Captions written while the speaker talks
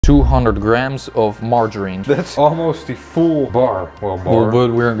200 grams of margarine. That's almost the full bar. Well,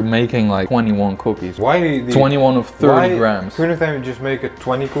 but we're making like 21 cookies. Why 21 of 30 grams. Couldn't they just make it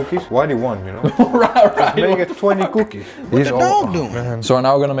 20 cookies? Why the one, you know? right. Just make it 20 cookies. What the dog doing? Man. So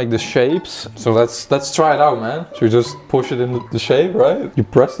now we're gonna make the shapes. So let's try it out, man. Should we just push it into the shape, right? You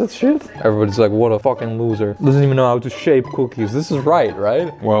press that shit? Everybody's like, what a fucking loser. Doesn't even know how to shape cookies. This is right?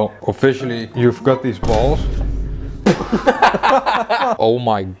 Well, officially, you've got these balls. Oh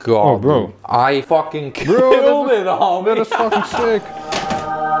my god. Oh, bro. Dude. I fucking killed it, homie. That is fucking sick.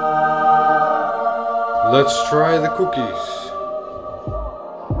 Let's try the cookies.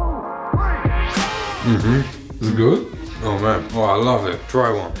 Is it good? Oh man, oh I love it.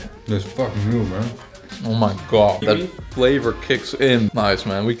 Try one. This is fucking good, man. Oh my god. That flavor kicks in. Nice,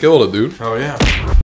 man. We killed it, dude. Oh yeah.